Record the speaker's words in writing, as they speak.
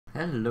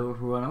Hello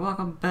everyone and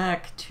welcome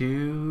back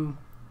to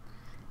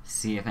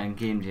CFN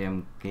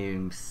Gamejam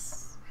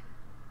games.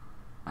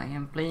 I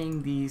am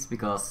playing these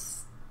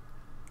because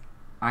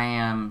I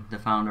am the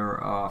founder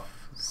of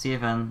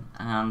CFN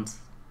and,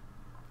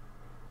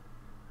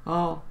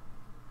 well,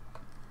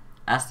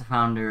 as the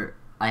founder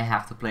I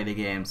have to play the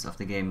games of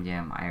the Game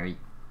Jam. I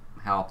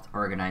helped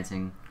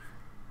organizing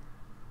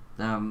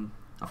them.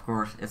 Of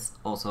course, it's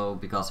also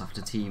because of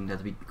the team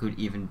that we could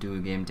even do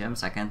game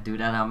jams. I can't do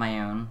that on my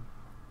own.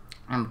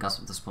 And because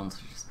of the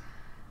sponsors.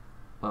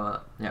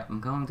 But yeah, I'm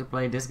going to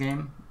play this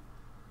game.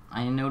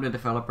 I know the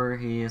developer,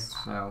 he is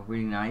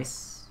really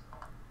nice,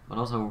 but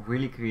also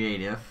really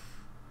creative.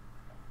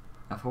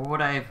 And for what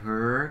I've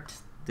heard,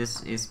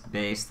 this is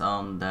based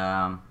on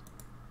the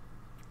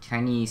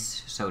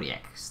Chinese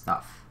zodiac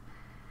stuff.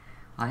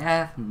 I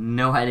have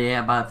no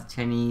idea about the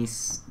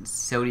Chinese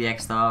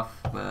zodiac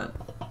stuff, but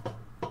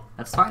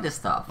let's try this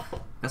stuff,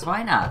 because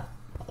why not?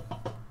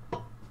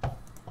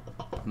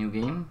 New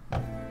game.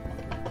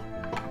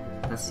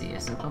 Let's see,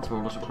 is it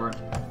controller support?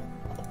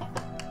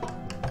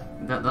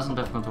 That doesn't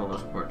have controller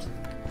support.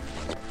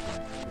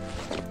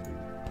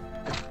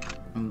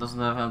 It doesn't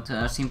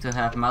have, seem to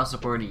have mouse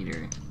support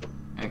either.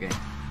 Okay.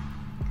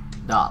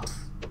 Dot.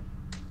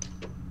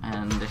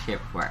 And the ship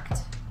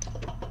wrecked.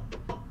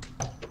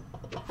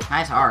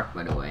 Nice art,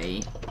 by the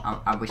way.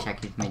 I wish I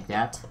could make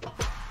that.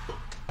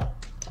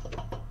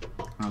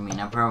 I mean,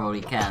 I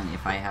probably can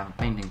if I have a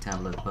painting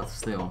tablet, but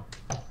still.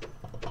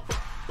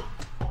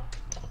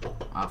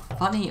 A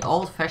funny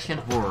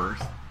old-fashioned word,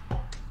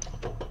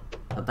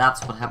 but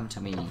that's what happened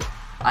to me.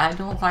 I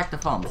don't like the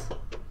font.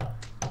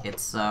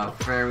 It's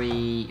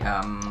very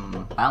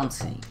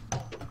bouncy.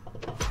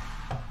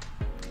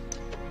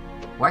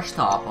 Washed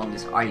up on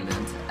this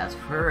island, at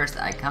first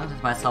I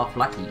counted myself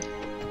lucky.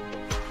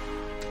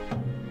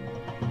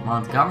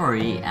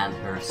 Montgomery and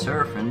her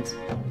servant.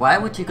 Why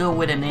would you go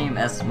with a name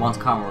as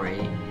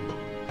Montgomery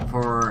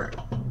for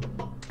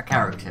a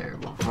character?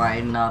 Why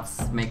not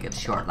make it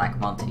short like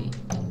Monty?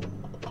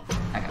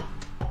 Okay.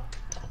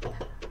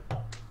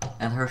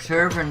 And her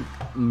servant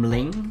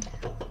Mling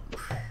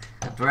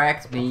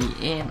dragged me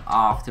in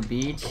off the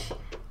beach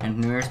and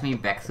nursed me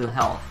back to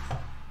health.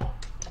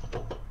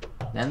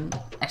 Then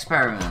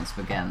experiments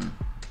began.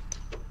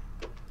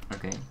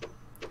 Okay.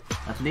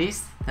 At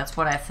least that's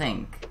what I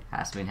think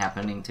has been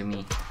happening to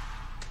me.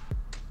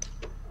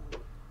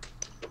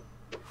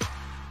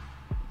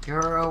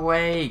 You're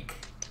awake.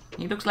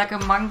 He looks like a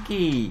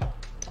monkey.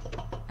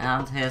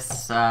 And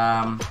his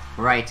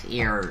right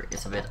ear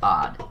is a bit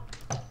odd.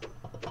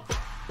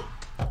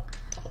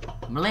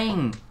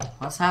 Bling!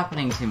 What's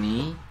happening to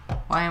me?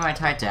 Why am I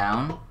tied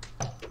down?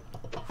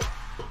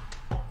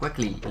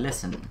 Quickly,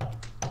 listen.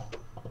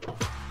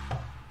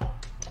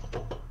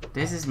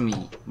 This is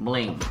me,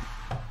 Bling.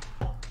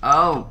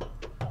 Oh!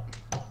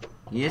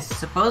 He is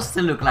supposed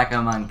to look like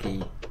a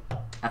monkey,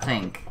 I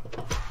think.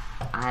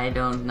 I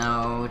don't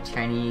know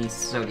Chinese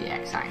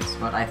zodiac signs,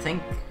 but I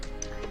think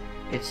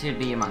it should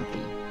be a monkey.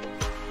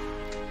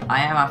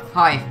 I am a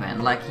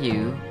 5-man like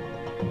you.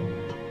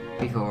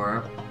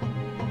 Before,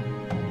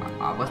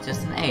 I was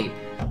just an ape.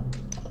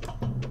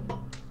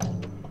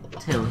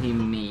 Till he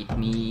made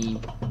me.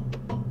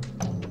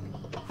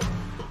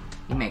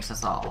 He makes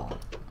us all.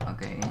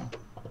 Okay.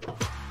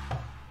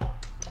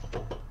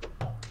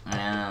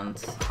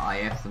 And I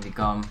have to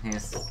become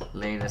his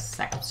latest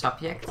sex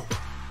subject.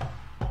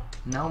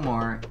 No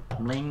more.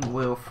 Bling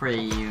will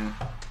free you.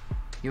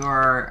 You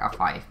are a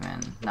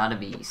 5-man, not a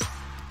beast.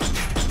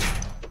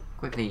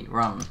 Quickly,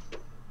 run.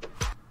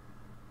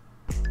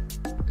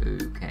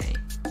 Okay.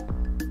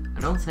 I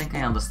don't think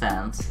I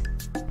understand.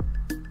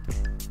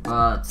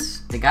 But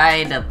the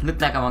guy that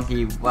looked like a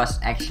monkey was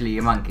actually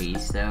a monkey,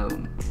 so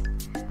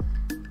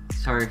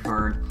sorry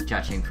for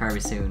judging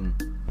very soon.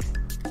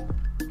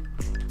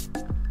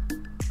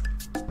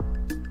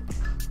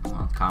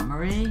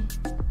 Montgomery?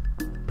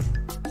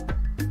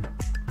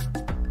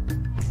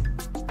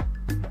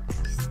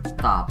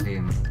 Stop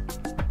him.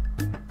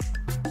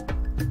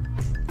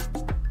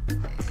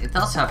 It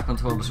does have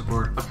controller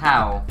support, but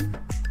how?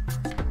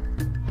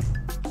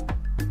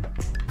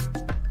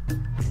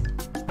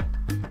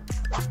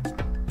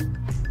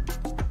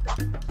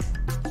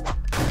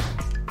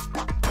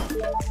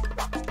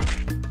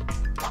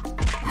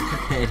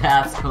 Okay,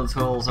 that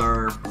controls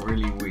are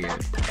really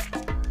weird.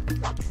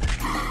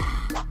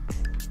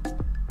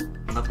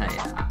 But hey,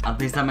 at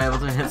least I'm able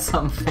to hit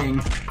something.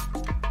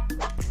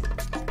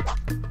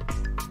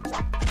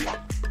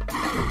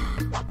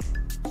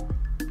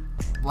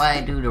 Why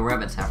do the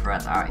rabbits have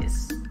red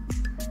eyes?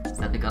 Is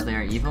that because they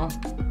are evil?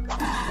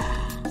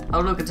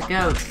 Oh look, it's a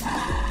goat!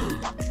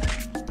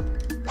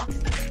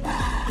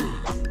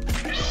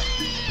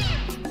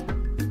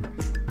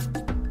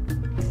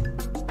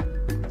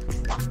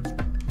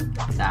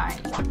 Die.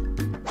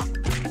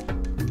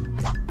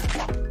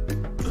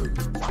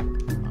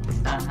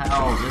 What the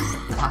hell? Just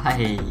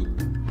die!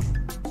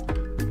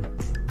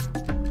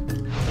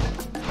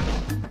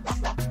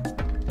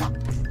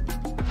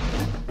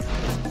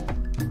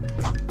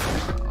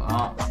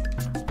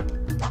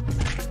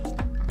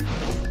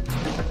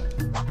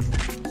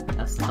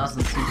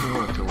 doesn't seem to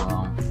work too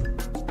well.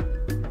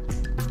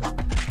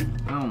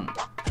 Boom.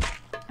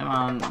 Come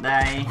on,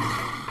 die.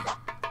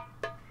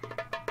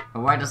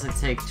 But why does it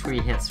take 3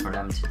 hits for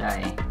them to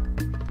die?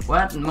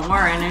 What?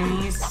 More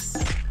enemies?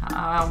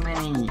 How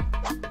many?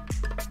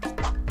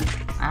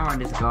 I'm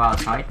ready to go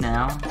outside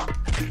now.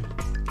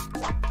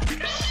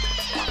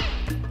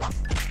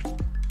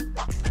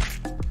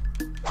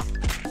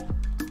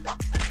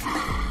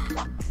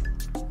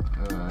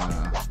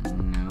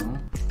 No.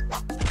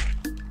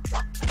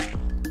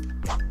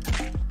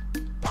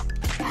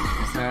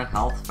 Is there a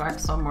health pack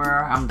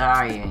somewhere? I'm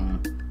dying.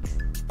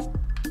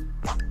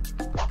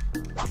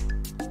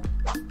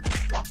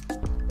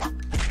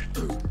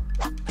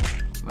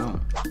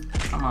 Boom.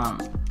 Come on.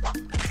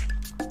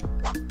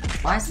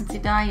 Why isn't he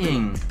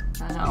dying?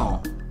 What the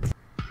hell?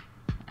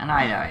 And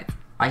I died.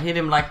 I hit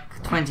him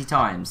like 20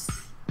 times.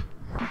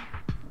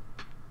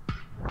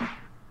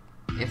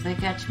 If they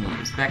catch me,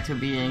 it's back to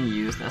being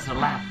used as a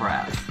lab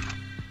rat.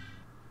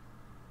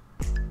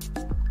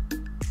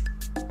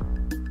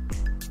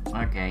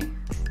 Okay.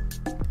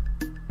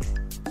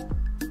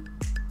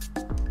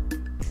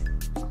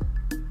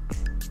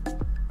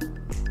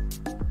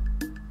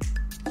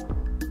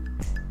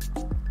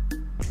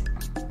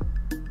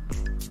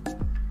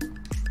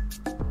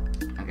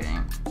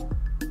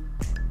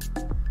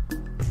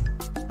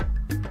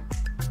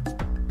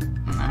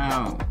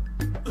 No.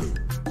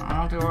 I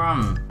want to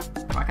run.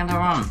 Why can't I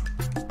run?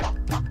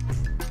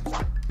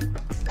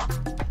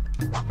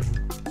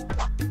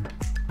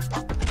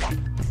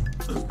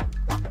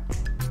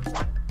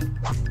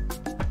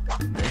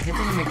 The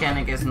hitting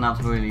mechanic is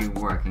not really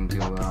working too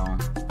well.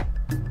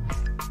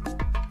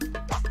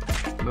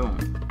 Boom.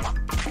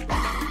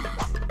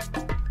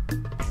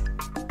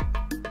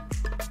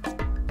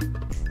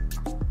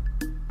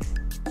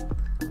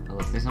 Well,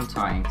 at least I'm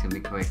trying to be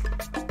quick.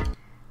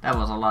 That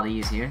was a lot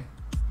easier.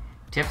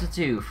 Chapter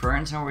 2,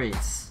 Ferns and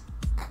Reeds.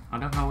 I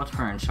don't know what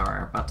ferns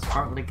are, but it's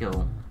probably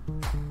cool.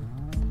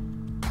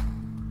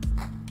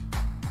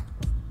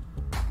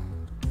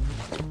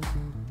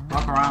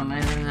 Walk around in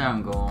the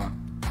jungle.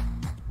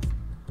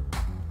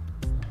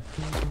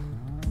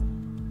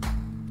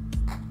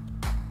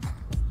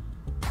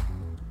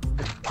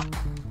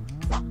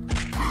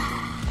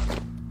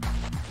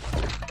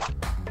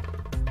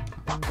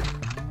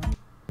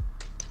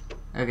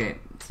 Okay,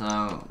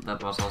 so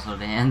that was also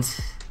the end.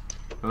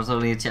 It was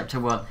only chapter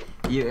 1.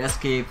 You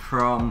escape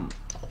from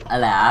a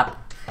lab.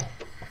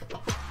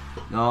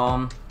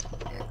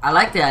 I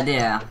like the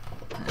idea.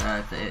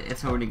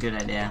 It's a really good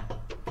idea.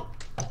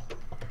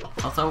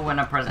 Also, when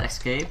I press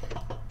escape,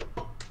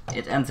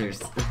 it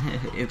enters.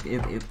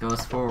 it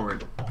goes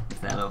forward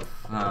instead of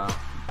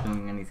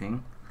doing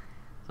anything.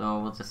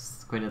 So we'll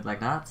just quit it like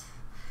that.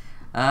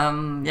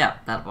 Yeah,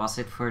 that was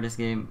it for this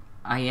game.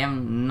 I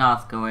am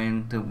not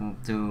going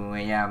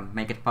to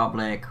make it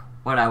public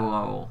what I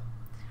will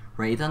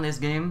rate on this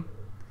game,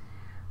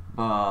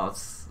 but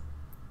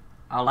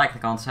I like the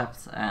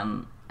concept,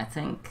 and I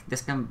think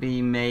this can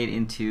be made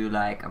into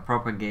like a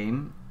proper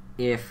game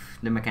if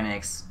the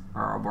mechanics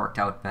are worked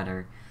out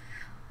better,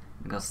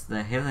 because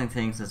the hitting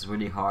things is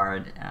really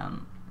hard,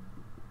 and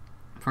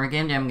for a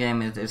game jam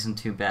game it isn't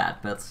too bad,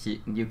 but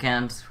you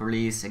can't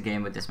release a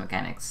game with this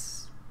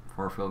mechanics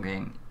for a full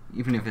game,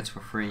 even if it's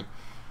for free.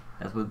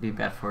 That would be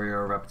bad for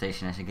your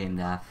reputation as a game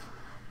dev.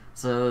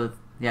 So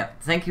yeah,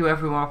 thank you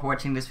everyone for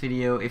watching this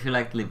video. If you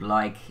liked, leave a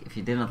like. If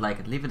you didn't like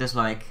it, leave a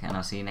dislike, and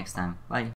I'll see you next time. Bye.